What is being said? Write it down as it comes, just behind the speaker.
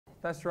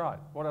That's right.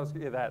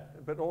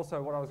 But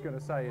also what I was going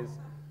to say is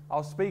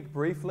I'll speak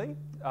briefly,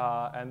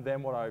 and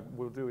then what I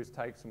will do is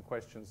take some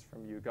questions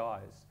from you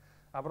guys.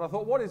 But I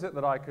thought, what is it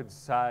that I could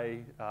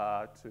say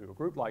to a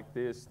group like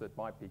this that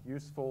might be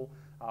useful?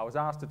 I was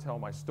asked to tell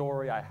my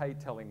story. I hate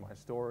telling my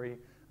story.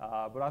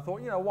 But I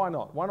thought, why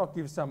not? Why not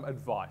give some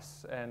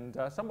advice? And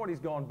somebody's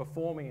gone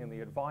before me in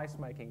the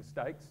advice-making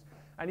stakes,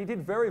 and he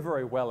did very,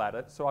 very well at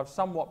it, so I've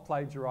somewhat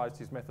plagiarized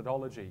his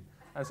methodology.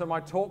 And so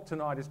my talk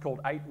tonight is called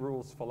 8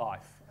 Rules for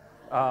Life.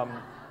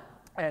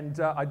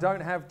 I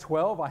don't have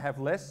 12, I have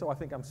less, so I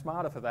think I'm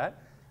smarter for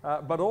that.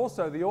 But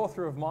also, the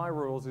author of my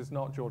rules is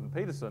not Jordan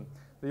Peterson.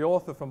 The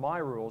author for my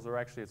rules are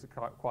actually, it's a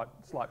quite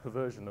slight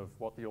perversion of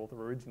what the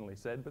author originally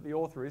said, but the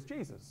author is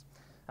Jesus.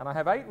 And I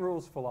have 8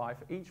 rules for life.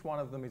 Each one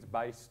of them is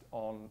based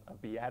on a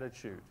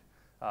beatitude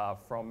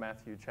from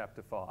Matthew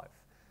chapter 5.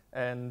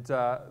 And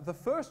the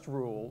first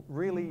rule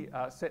really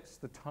sets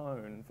the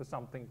tone for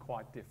something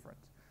quite different.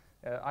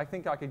 I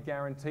think I could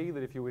guarantee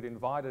that if you had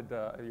invited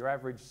your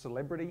average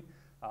celebrity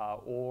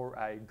or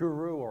a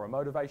guru or a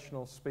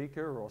motivational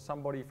speaker or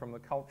somebody from the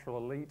cultural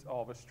elite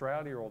of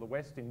Australia or the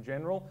West in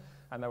general,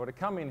 and they were to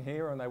come in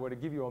here and they were to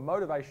give you a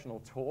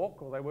motivational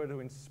talk or they were to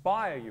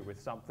inspire you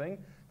with something,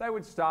 they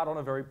would start on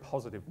a very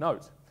positive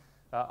note.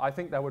 I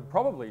think they would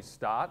probably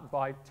start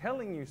by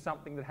telling you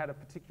something that had a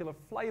particular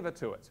flavour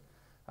to it.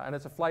 And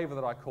it's a flavour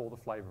that I call the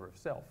flavour of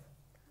self.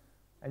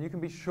 And you can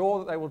be sure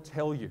that they will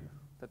tell you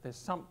that there's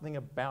something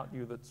about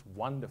you that's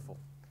wonderful.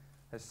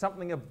 There's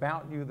something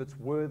about you that's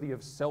worthy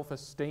of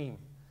self-esteem.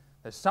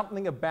 There's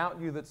something about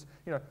you that's,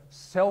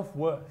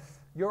 self-worth.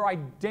 Your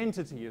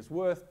identity is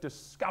worth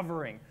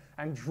discovering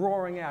and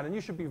drawing out, and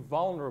you should be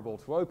vulnerable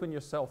to open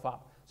yourself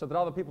up so that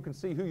other people can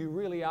see who you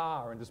really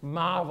are and just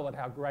marvel at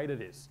how great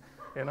it is.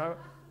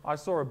 I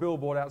saw a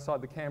billboard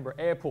outside the Canberra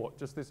airport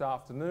just this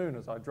afternoon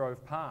as I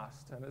drove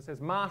past, and it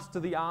says, "Master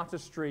the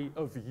artistry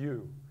of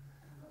you."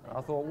 And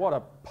I thought, what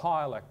a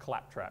pile of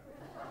claptrap.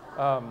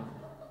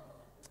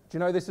 Do you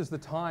know this is the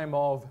time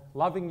of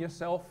loving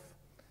yourself?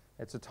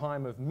 It's a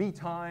time of me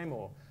time,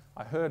 or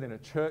I heard in a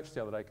church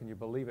the other day, can you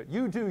believe it?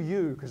 You do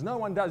you, because no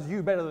one does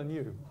you better than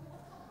you.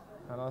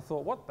 And I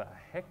thought, what the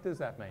heck does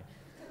that mean?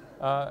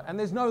 And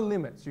there's no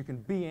limits. You can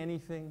be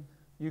anything.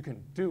 You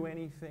can do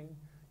anything.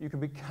 You can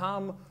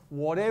become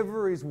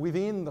whatever is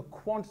within the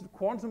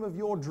quantum of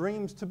your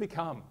dreams to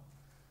become.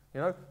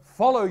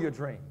 Follow your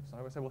dreams. I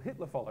always say, well,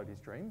 Hitler followed his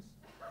dreams.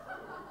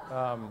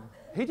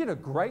 He did a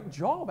great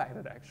job at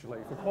it, actually,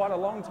 for quite a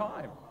long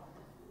time.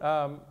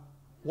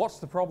 What's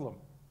the problem?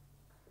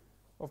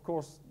 Of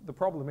course, the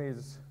problem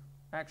is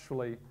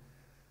actually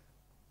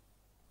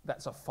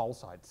that's a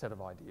false set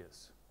of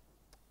ideas.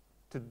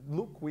 To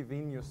look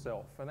within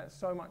yourself, and that's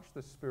so much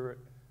the spirit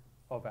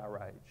of our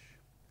age.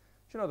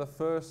 Do you know the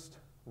first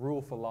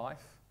rule for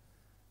life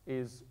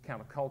is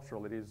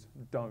countercultural? It is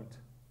don't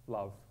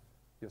love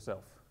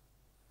yourself.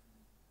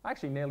 I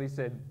actually nearly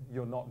said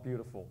you're not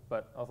beautiful,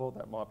 but I thought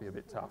that might be a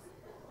bit tough.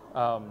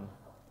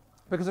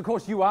 Because of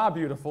course you are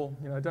beautiful.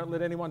 Don't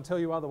let anyone tell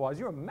you otherwise.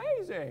 You're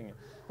amazing.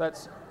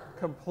 That's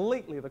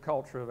completely the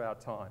culture of our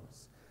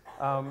times.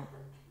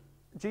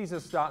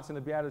 Jesus starts in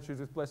the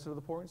Beatitudes with blessed are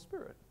the poor in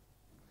spirit.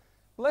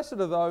 Blessed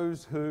are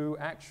those who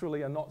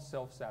actually are not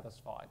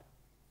self-satisfied.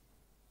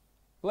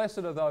 Blessed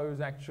are those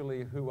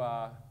actually who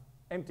are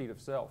emptied of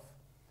self,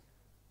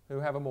 who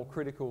have a more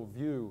critical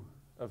view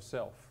of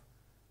self,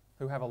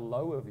 who have a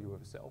lower view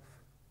of self.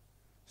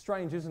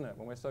 Strange, isn't it,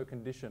 when we're so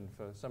conditioned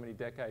for so many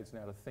decades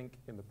now to think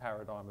in the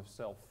paradigm of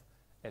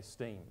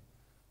self-esteem,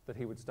 that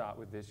he would start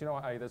with this.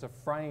 There's a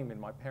frame in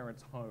my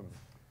parents' home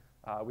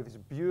with this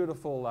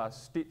beautiful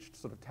stitched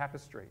sort of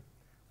tapestry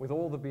with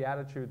all the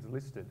Beatitudes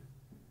listed.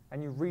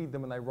 And you read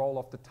them and they roll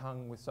off the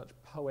tongue with such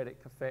poetic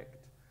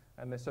effect,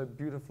 and they're so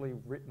beautifully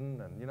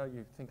written, and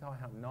you think, oh,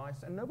 how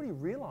nice. And nobody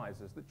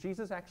realizes that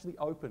Jesus actually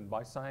opened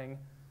by saying,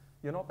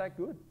 you're not that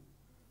good.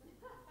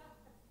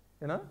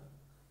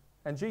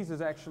 And Jesus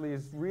actually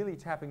is really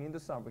tapping into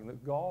something,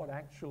 that God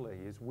actually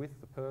is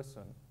with the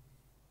person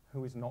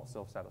who is not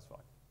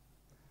self-satisfied.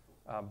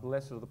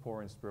 Blessed are the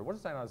poor in spirit. What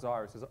does it say in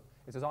Isaiah?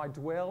 It says, I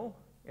dwell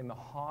in the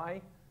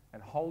high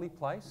and holy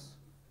place.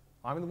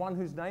 I'm the one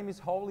whose name is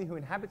holy, who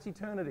inhabits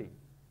eternity.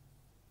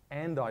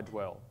 And I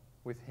dwell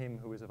with him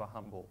who is of a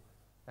humble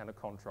and a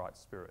contrite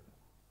spirit.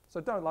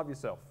 So don't love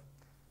yourself.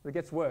 But it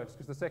gets worse,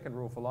 because the second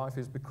rule for life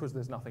is because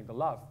there's nothing to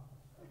love.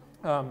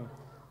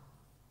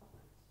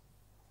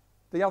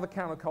 The other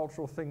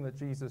countercultural thing that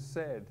Jesus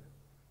said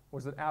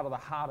was that out of the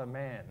heart of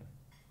man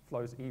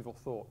flows evil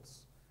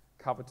thoughts,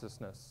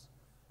 covetousness,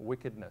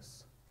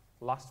 wickedness,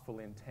 lustful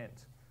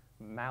intent,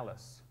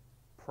 malice,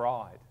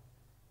 pride,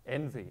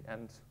 envy,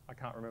 and I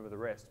can't remember the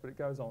rest, but it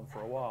goes on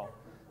for a while.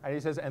 And he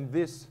says, and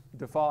this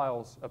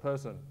defiles a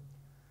person.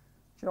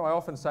 I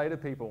often say to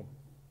people,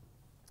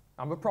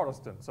 I'm a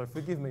Protestant, so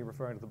forgive me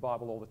referring to the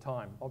Bible all the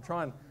time.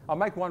 I'll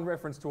make one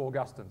reference to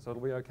Augustine, so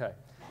it'll be okay.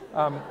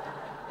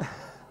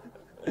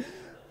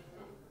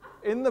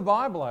 In the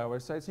Bible, I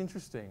always say, it's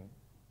interesting.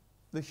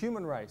 The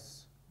human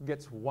race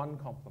gets one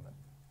compliment.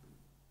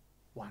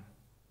 One.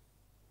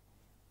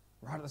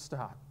 Right at the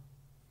start.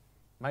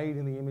 Made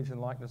in the image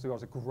and likeness of God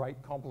is a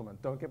great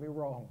compliment, don't get me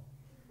wrong.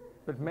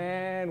 But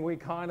man, we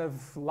kind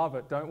of love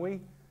it, don't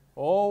we?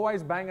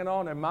 Always banging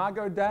on,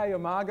 Imago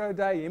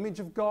Dei, image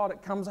of God.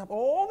 It comes up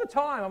all the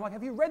time. I'm like,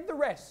 have you read the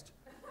rest?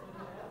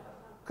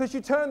 Because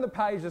you turn the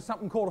page, there's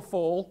something called a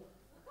fall,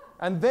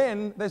 and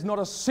then there's not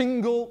a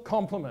single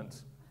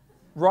compliment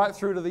right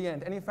through to the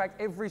end. And in fact,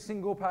 every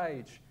single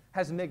page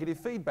has negative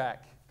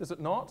feedback, does it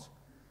not?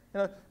 You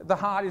know, the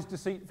heart is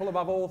deceitful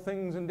above all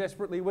things and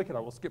desperately wicked.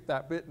 I will skip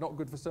that bit, not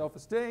good for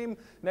self-esteem.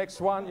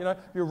 Next one, you know,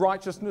 your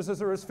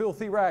righteousnesses are as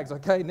filthy rags.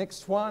 Okay,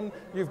 next one,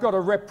 you've got a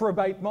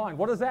reprobate mind.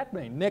 What does that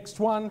mean? Next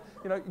one,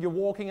 you know, you're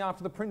walking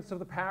after the prince of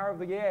the power of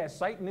the air.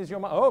 Satan is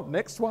your mind. Oh,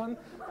 next one.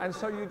 And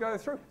so you go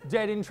through.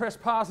 Dead in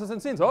trespasses and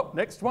sins. Oh,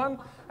 next one.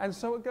 And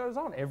so it goes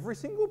on. Every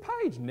single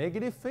page,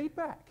 negative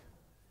feedback.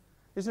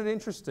 Isn't it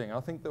interesting?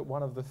 I think that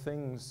one of the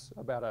things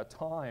about our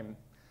time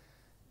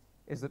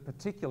is that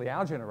particularly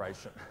our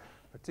generation,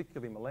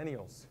 particularly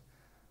millennials,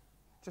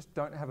 just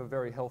don't have a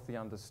very healthy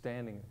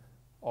understanding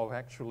of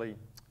actually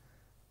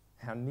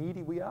how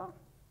needy we are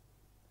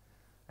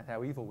and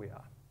how evil we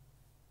are.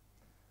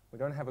 We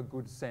don't have a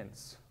good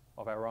sense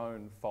of our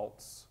own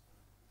faults.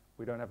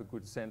 We don't have a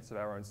good sense of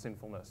our own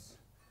sinfulness.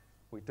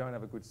 We don't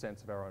have a good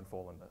sense of our own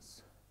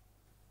fallenness.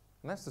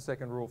 And that's the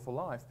second rule for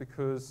life,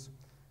 because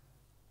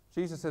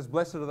Jesus says,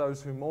 blessed are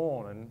those who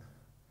mourn. And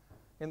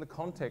in the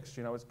context,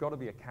 you know, it's got to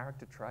be a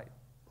character trait.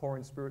 Poor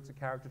in spirit's a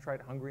character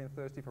trait. Hungry and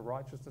thirsty for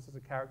righteousness is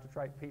a character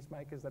trait.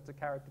 Peacemakers, that's a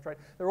character trait.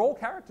 They're all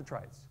character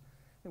traits.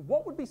 And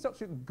what would be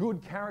such a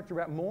good character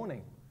about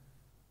mourning?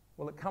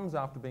 Well, it comes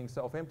after being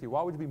self-empty.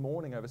 Why would you be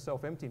mourning over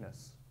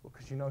self-emptiness? Well,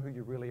 because you know who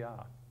you really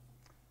are.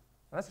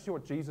 And that's actually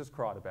what Jesus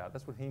cried about.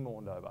 That's what he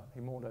mourned over. He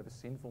mourned over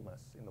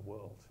sinfulness in the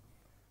world.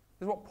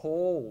 This is what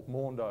Paul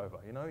mourned over.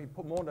 You know, he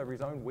mourned over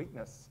his own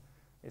weakness.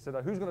 He said,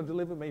 who's going to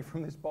deliver me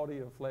from this body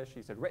of flesh?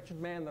 He said,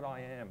 wretched man that I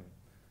am.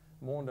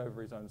 Mourned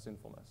over his own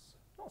sinfulness.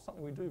 Not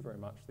something we do very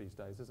much these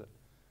days, is it?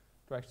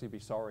 To actually be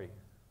sorry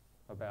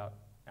about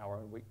our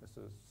own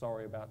weaknesses,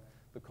 sorry about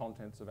the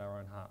contents of our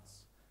own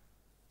hearts.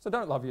 So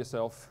don't love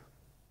yourself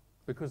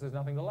because there's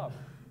nothing to love.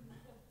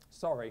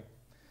 Sorry.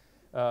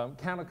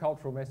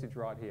 Countercultural message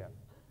right here.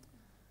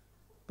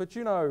 But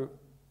you know,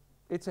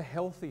 it's a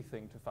healthy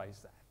thing to face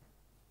that.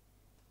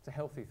 It's a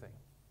healthy thing.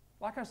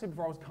 Like I said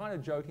before, I was kind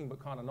of joking but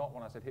kind of not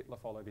when I said Hitler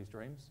followed his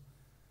dreams.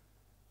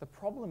 The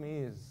problem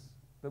is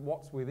that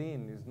what's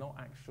within is not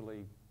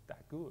actually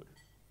that good.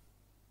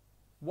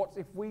 What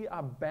if we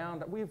are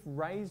bound, we've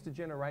raised a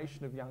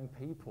generation of young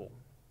people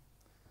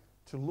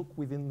to look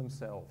within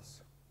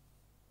themselves,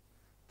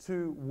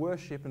 to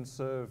worship and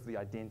serve the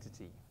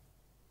identity,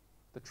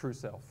 the true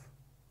self.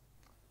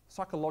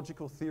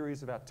 Psychological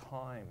theories of our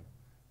time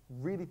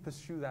really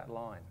pursue that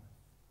line.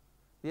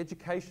 The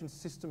education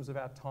systems of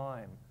our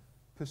time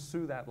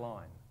pursue that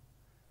line.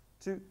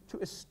 To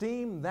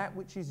esteem that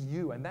which is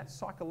you and that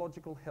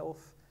psychological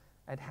health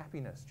and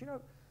happiness. Do you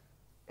know,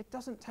 it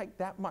doesn't take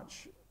that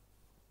much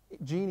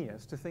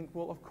genius to think,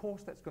 well, of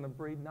course that's going to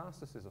breed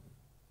narcissism.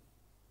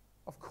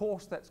 Of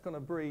course that's going to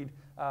breed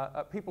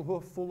people who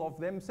are full of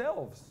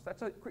themselves.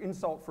 That's an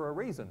insult for a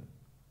reason.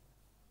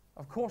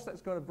 Of course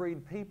that's going to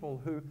breed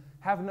people who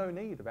have no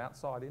need of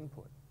outside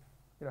input.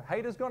 You know,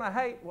 haters going to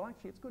hate. Well,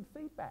 actually, it's good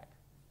feedback.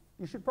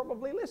 You should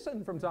probably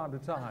listen from time to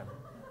time.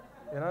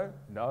 You know,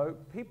 no,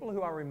 people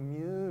who are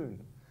immune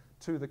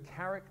to the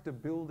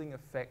character-building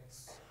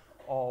effects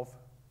of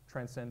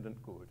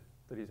transcendent good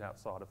that is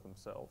outside of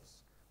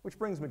themselves. Which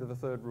brings me to the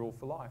third rule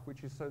for life,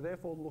 which is, so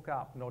therefore look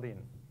up, not in.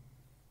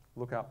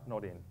 Look up,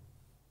 not in.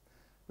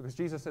 Because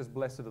Jesus says,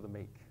 blessed are the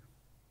meek.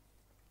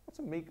 What's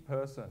a meek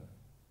person?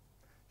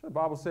 So the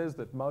Bible says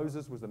that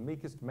Moses was the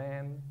meekest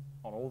man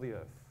on all the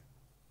earth.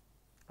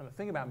 And the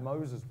thing about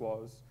Moses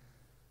was,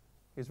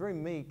 he was very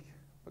meek,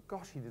 but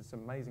gosh, he did some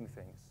amazing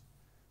things.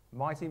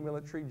 Mighty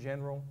military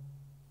general,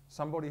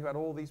 somebody who had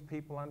all these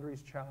people under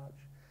his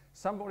charge,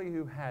 somebody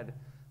who had,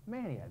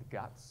 man, he had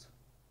guts.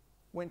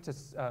 Went to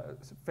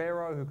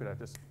Pharaoh, who could have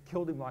just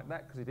killed him like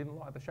that because he didn't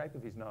like the shape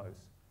of his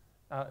nose.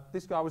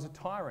 This guy was a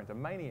tyrant, a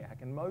maniac,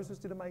 and Moses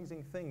did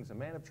amazing things, a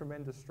man of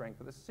tremendous strength.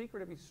 But the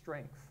secret of his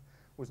strength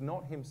was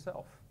not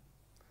himself.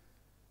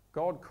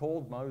 God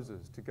called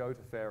Moses to go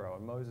to Pharaoh,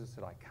 and Moses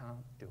said, I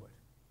can't do it.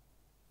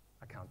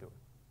 I can't do it.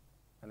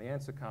 And the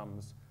answer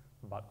comes,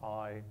 but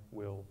I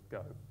will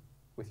go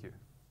with you.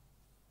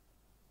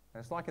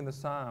 And it's like in the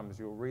Psalms,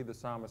 you'll read the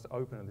psalmist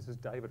open, and this is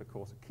David, of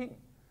course, a king.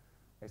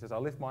 He says, I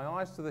lift my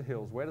eyes to the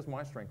hills. Where does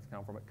my strength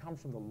come from? It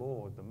comes from the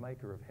Lord, the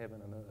maker of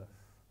heaven and earth.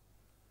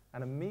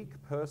 And a meek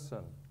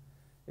person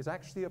is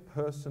actually a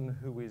person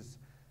who is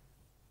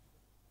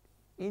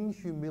in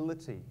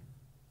humility,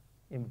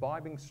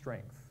 imbibing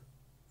strength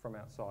from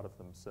outside of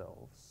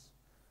themselves.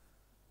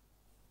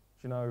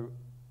 Do you know,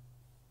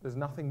 there's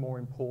nothing more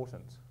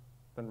important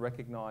than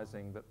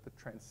recognizing that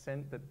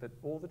that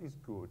all that is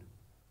good,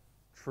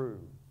 true,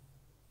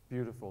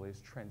 beautiful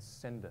is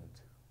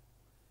transcendent,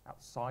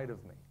 outside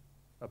of me,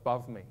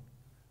 above me,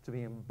 to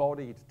be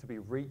embodied, to be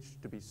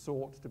reached, to be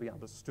sought, to be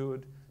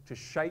understood, to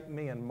shape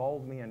me and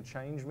mold me and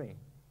change me.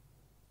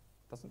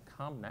 doesn't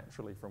come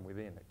naturally from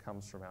within, it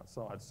comes from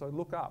outside. So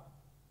look up,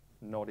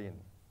 not in.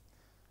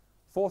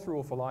 Fourth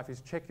rule for life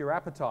is check your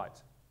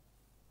appetite,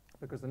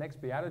 because the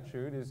next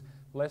beatitude is,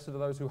 blessed are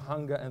those who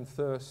hunger and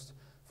thirst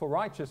for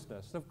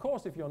righteousness. And of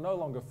course, if you're no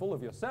longer full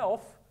of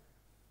yourself,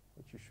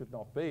 which you should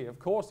not be, of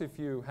course, if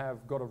you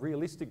have got a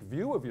realistic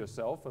view of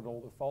yourself and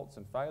all the faults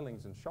and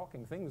failings and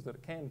shocking things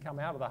that can come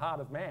out of the heart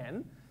of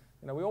man,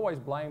 we always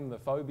blame the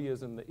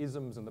phobias and the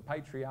isms and the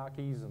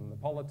patriarchies and the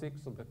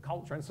politics and the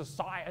culture, and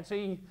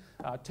society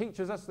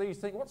teaches us these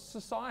things. What's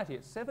society?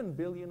 It's 7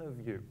 billion of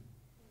you.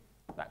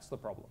 That's the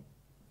problem.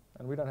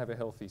 And we don't have a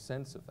healthy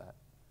sense of that.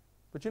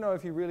 But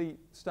if you really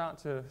start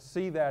to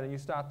see that and you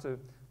start to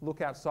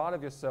look outside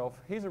of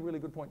yourself, here's a really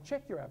good point.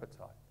 Check your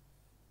appetite.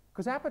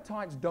 Because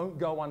appetites don't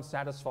go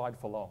unsatisfied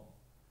for long.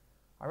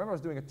 I remember I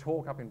was doing a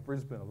talk up in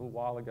Brisbane a little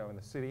while ago in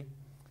the city,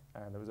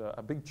 and there was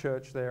a big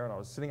church there, and I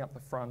was sitting up the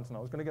front, and I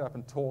was going to get up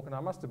and talk, and I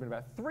must have been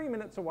about 3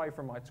 minutes away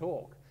from my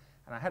talk,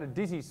 and I had a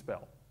dizzy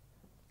spell.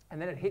 And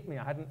then it hit me.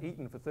 I hadn't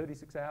eaten for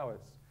 36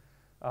 hours.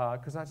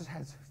 Because I just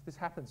had, this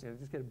happens, you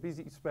just get a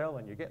busy spell,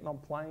 and you're getting on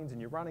planes, and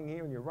you're running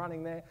here, and you're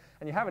running there,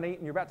 and you haven't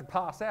eaten, you're about to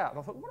pass out. And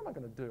I thought, what am I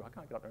going to do? I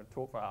can't get up there and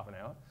talk for half an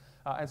hour.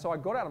 And so I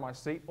got out of my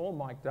seat, all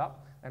mic'd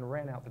up, and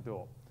ran out the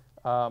door.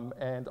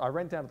 And I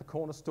ran down to the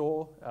corner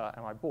store,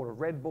 and I bought a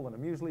Red Bull and a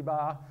muesli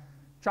bar,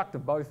 chucked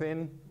them both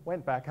in,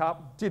 went back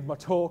up, did my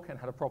talk, and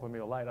had a proper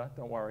meal later,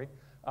 don't worry.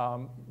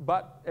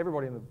 But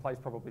everybody in the place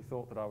probably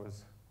thought that I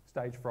was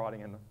stage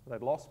frighting and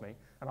they'd lost me.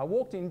 And I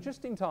walked in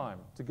just in time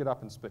to get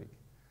up and speak.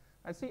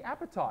 And see,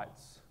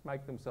 appetites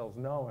make themselves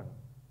known,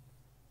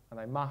 and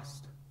they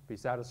must be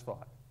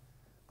satisfied.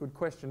 Good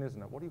question,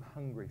 isn't it? What are you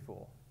hungry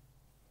for?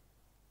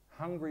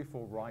 Hungry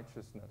for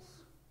righteousness.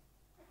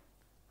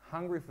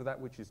 Hungry for that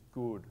which is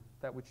good,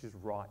 that which is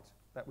right,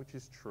 that which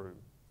is true.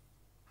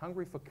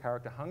 Hungry for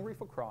character, hungry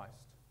for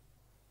Christ.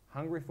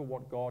 Hungry for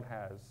what God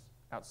has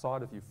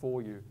outside of you,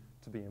 for you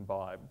to be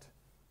imbibed.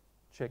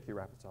 Check your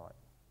appetite.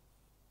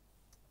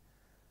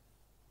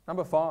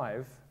 Number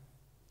 5,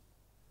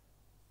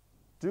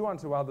 do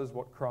unto others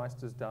what Christ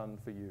has done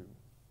for you.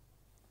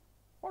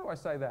 Why do I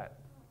say that?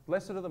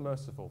 Blessed are the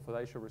merciful, for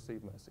they shall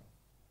receive mercy.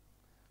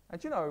 And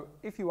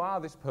if you are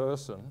this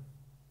person,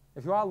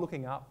 if you are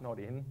looking up, not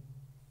in,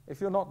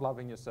 if you're not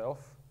loving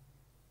yourself,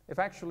 if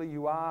actually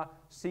you are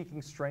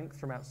seeking strength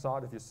from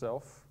outside of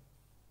yourself,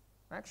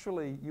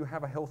 actually you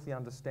have a healthy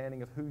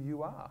understanding of who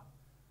you are.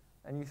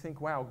 And you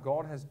think, wow,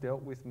 God has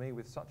dealt with me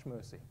with such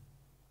mercy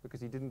because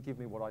he didn't give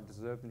me what I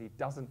deserved, and he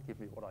doesn't give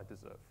me what I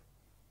deserve.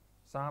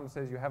 Psalm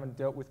says, you haven't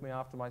dealt with me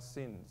after my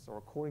sins or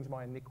according to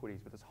my iniquities,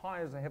 but as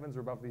high as the heavens are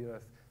above the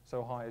earth,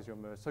 so high is your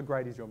mercy, so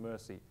great is your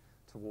mercy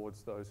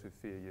towards those who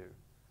fear you.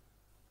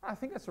 I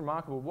think that's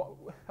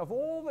remarkable. Of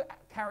all the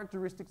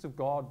characteristics of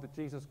God that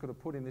Jesus could have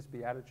put in this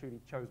beatitude, he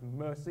chose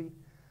mercy.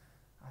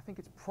 I think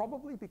it's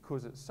probably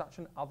because it's such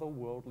an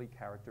otherworldly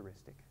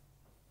characteristic.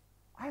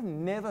 I've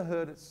never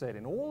heard it said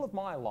in all of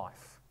my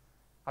life.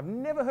 I've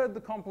never heard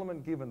the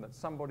compliment given that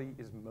somebody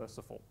is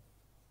merciful.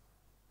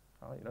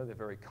 They're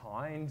very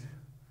kind.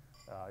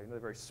 They're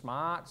very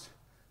smart.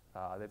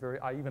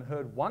 I even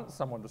heard once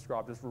someone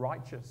described as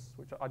righteous,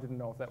 which I didn't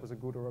know if that was a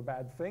good or a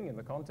bad thing in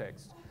the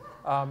context.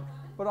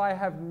 But I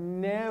have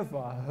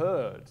never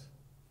heard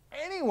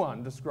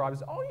anyone describe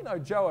as,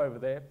 Joe over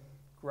there.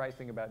 Great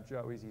thing about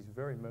Joe is he's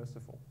very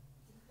merciful.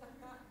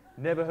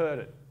 Never heard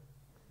it.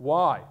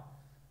 Why?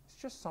 It's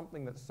just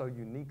something that's so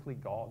uniquely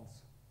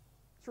God's.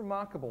 It's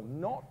remarkable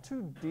not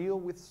to deal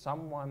with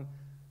someone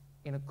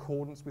in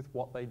accordance with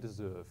what they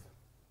deserve.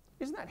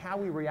 Isn't that how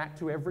we react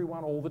to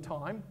everyone all the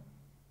time?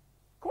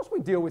 Of course we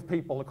deal with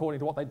people according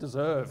to what they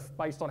deserve,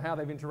 based on how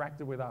they've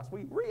interacted with us.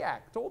 We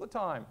react all the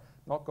time,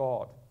 not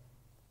God.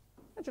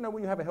 And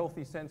when you have a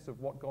healthy sense of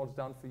what God's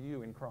done for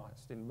you in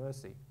Christ, in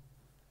mercy,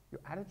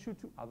 your attitude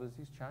to others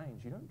is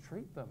changed. You don't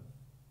treat them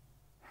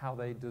how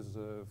they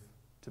deserve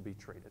to be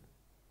treated.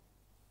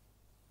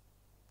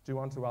 Do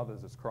unto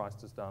others as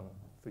Christ has done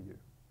for you.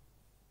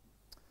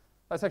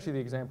 That's actually the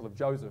example of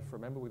Joseph,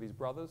 remember, with his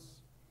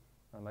brothers?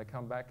 And they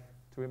come back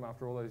to him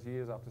after all those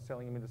years, after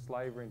selling him into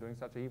slavery and doing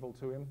such evil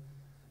to him.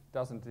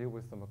 Doesn't deal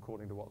with them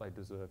according to what they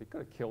deserve. He could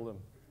have killed them,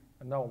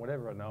 and no one would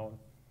ever have known.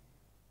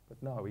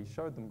 But no, he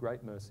showed them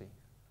great mercy,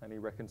 and he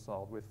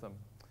reconciled with them.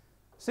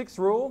 6th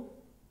rule,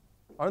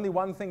 only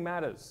one thing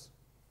matters.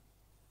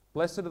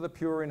 Blessed are the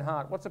pure in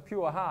heart. What's a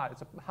pure heart?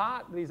 It's a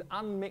heart that is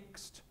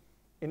unmixed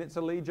in its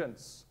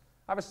allegiance.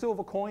 I have a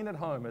silver coin at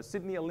home, a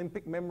Sydney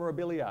Olympic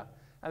memorabilia,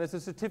 and there's a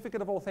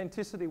certificate of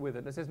authenticity with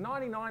it. It says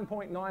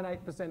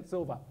 99.98%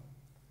 silver.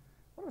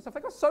 What myself,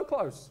 they got so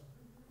close.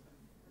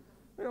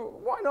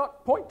 Why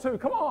not 0.2?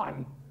 Come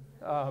on.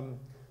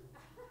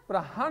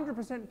 But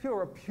 100%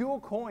 pure, a pure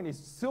coin is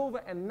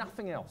silver and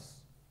nothing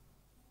else.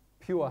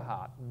 Pure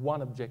heart,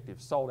 one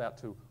objective, sold out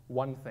to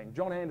one thing.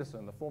 John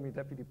Anderson, the former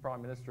Deputy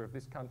Prime Minister of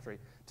this country,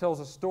 tells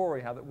a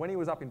story how that when he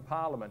was up in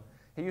Parliament,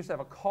 he used to have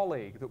a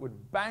colleague that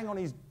would bang on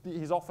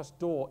his office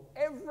door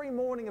every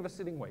morning of a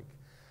sitting week.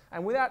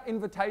 And without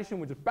invitation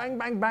would just bang,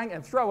 bang, bang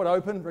and throw it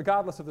open,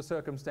 regardless of the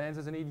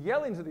circumstances. And he'd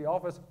yell into the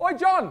office, "Oi,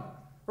 John,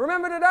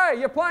 Remember today,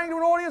 you're playing to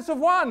an audience of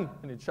one.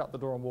 And he'd shut the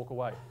door and walk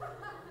away.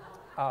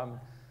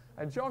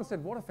 And John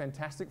said, what a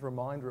fantastic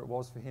reminder it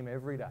was for him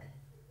every day.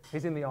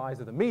 He's in the eyes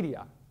of the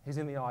media. He's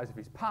in the eyes of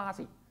his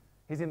party.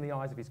 He's in the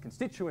eyes of his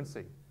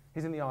constituency.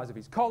 He's in the eyes of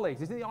his colleagues.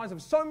 He's in the eyes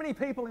of so many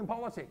people in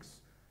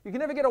politics. You can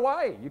never get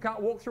away. You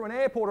can't walk through an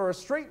airport or a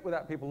street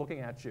without people looking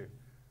at you.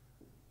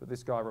 But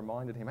this guy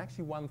reminded him,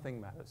 actually one thing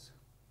matters.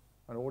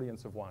 An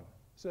audience of one.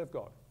 Serve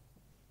God.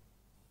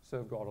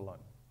 Serve God alone.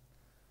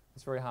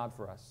 It's very hard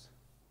for us.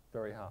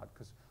 Very hard.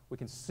 Because we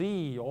can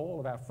see all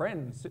of our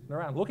friends sitting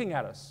around looking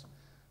at us.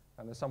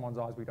 And there's someone's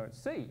eyes we don't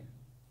see.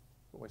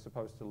 But we're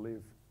supposed to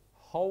live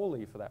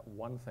wholly for that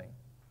one thing.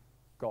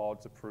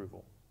 God's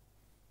approval.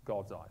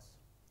 God's eyes.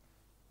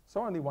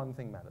 So only one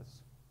thing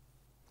matters.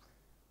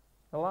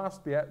 Well, I'll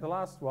do the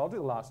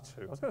last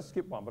two. I was going to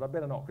skip one, but I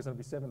better not because there'll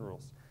be 7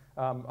 rules.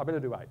 I better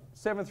do 8.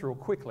 7th rule,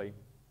 quickly.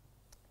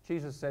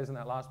 Jesus says in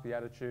that last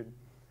beatitude,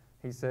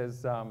 he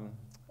says,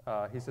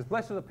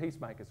 blessed are the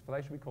peacemakers, for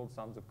they shall be called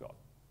sons of God.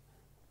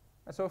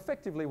 And so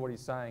effectively what he's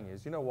saying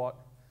is, you know what?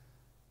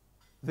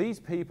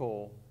 These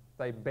people,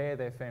 they bear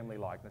their family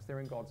likeness. They're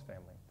in God's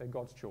family. They're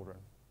God's children.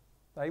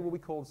 They will be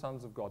called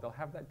sons of God. They'll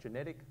have that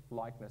genetic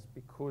likeness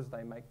because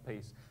they make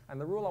peace. And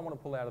the rule I want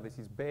to pull out of this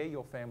is bear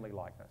your family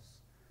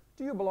likeness.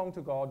 Do you belong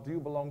to God? Do you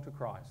belong to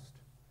Christ?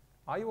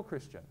 Are you a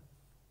Christian?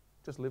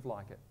 Just live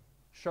like it.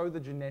 Show the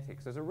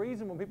genetics. There's a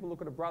reason when people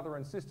look at a brother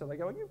and sister, they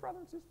go, are you brother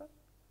and sister?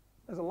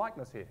 There's a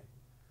likeness here.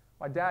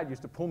 My dad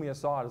used to pull me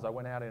aside as I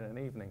went out in an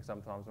evening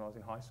sometimes when I was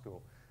in high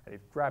school. And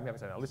he'd grab me up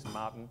and say, now listen,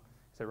 Martyn.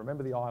 He said,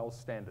 remember the Iles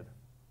standard.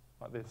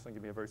 Like this, and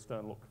give me a very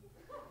stern look.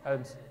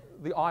 And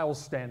the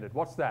Iles standard,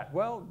 what's that?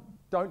 Well,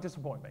 don't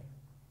disappoint me.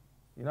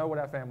 You know what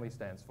our family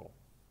stands for.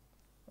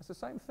 It's the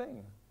same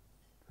thing.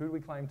 Who do we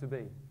claim to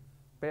be?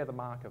 Bear the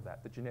mark of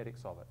that, the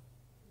genetics of it.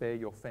 Bear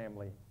your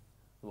family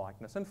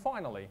likeness. And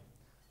finally,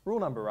 rule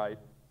number 8,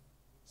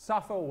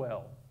 suffer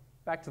well.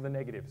 Back to the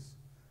negatives.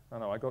 I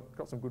know I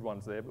got some good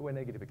ones there, but we're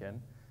negative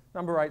again.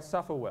 Number 8,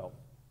 suffer well.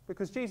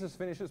 Because Jesus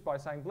finishes by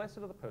saying, blessed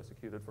are the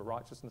persecuted for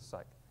righteousness'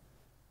 sake,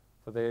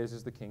 for theirs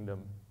is the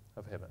kingdom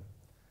of heaven.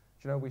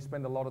 Do you know, we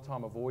spend a lot of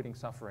time avoiding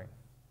suffering.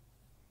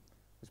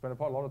 We spend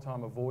a lot of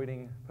time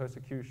avoiding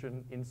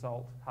persecution,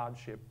 insult,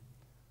 hardship.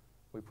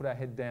 We put our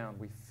head down.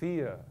 We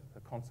fear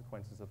the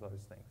consequences of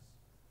those things.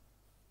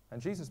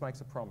 And Jesus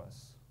makes a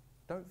promise.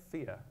 Don't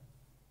fear.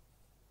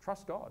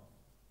 Trust God.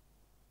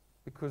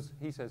 Because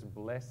he says,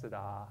 blessed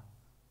are.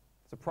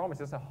 It's a promise.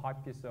 It's to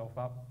hype yourself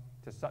up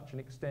to such an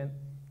extent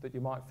that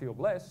you might feel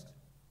blessed.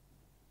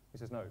 He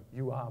says, no,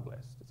 you are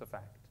blessed. It's a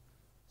fact.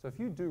 So if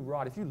you do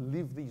right, if you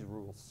live these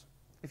rules,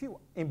 if you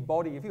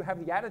embody, if you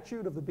have the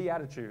attitude of the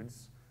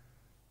Beatitudes,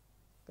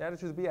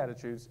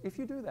 if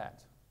you do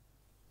that,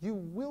 you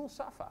will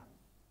suffer.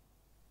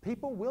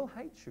 People will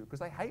hate you because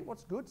they hate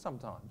what's good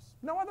sometimes.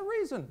 No other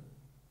reason.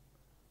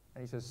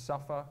 And he says,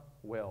 suffer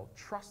well.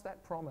 Trust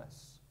that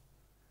promise.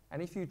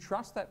 And if you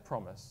trust that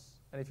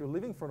promise, and if you're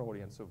living for an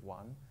audience of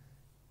one,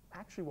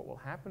 actually what will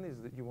happen is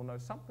that you will know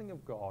something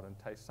of God and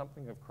taste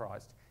something of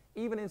Christ,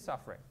 even in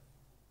suffering,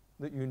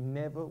 that you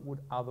never would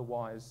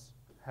otherwise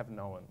have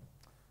known.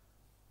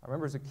 I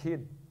remember as a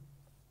kid,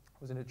 I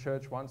was in a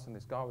church once and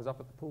this guy was up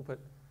at the pulpit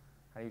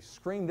and he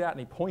screamed out and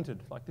he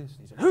pointed like this.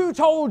 He said, who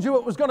told you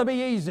it was going to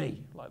be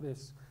easy? Like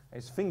this.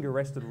 And his finger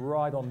rested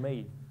right on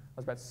me. I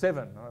was about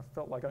 7 and I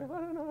felt like, I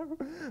don't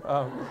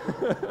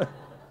know.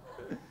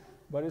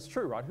 But it's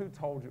true, right? Who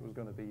told you it was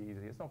going to be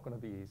easy? It's not going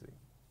to be easy.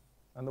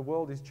 And the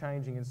world is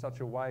changing in such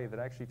a way that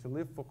actually to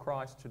live for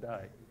Christ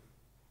today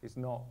is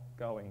not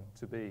going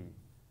to be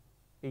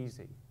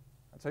easy.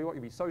 I'll tell you what,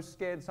 you'll be so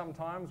scared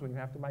sometimes when you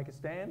have to make a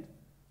stand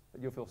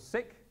that you'll feel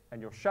sick and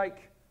you'll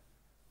shake.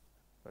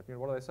 But you know,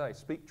 what do they say?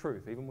 Speak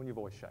truth, even when your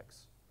voice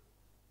shakes.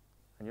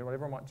 And you know what?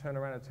 Everyone might turn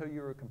around and tell you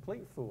you're a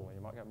complete fool. And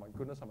you might go, my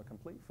goodness, I'm a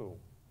complete fool.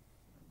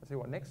 I'll tell you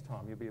what, next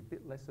time you'll be a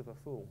bit less of a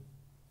fool.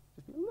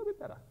 Just be a little bit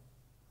better.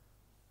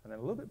 And then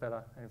a little bit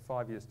better, and in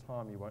 5 years'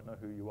 time you won't know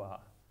who you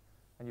are.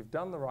 And you've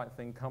done the right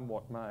thing come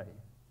what may.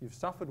 You've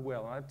suffered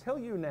well. And I tell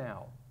you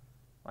now,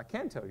 I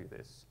can tell you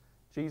this,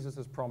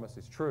 Jesus' promise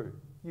is true.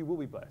 You will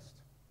be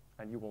blessed,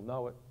 and you will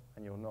know it,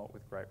 and you'll know it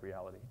with great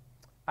reality.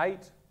 8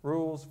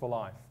 rules for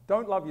life.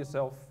 Don't love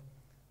yourself,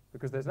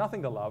 because there's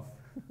nothing to love.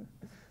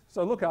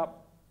 So look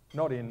up,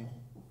 not in.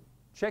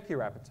 Check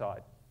your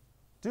appetite.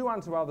 Do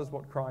unto others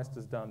what Christ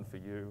has done for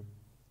you.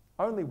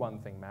 Only one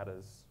thing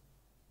matters.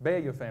 Bear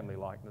your family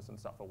likeness and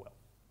suffer well.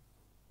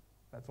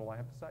 That's all I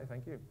have to say.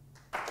 Thank you.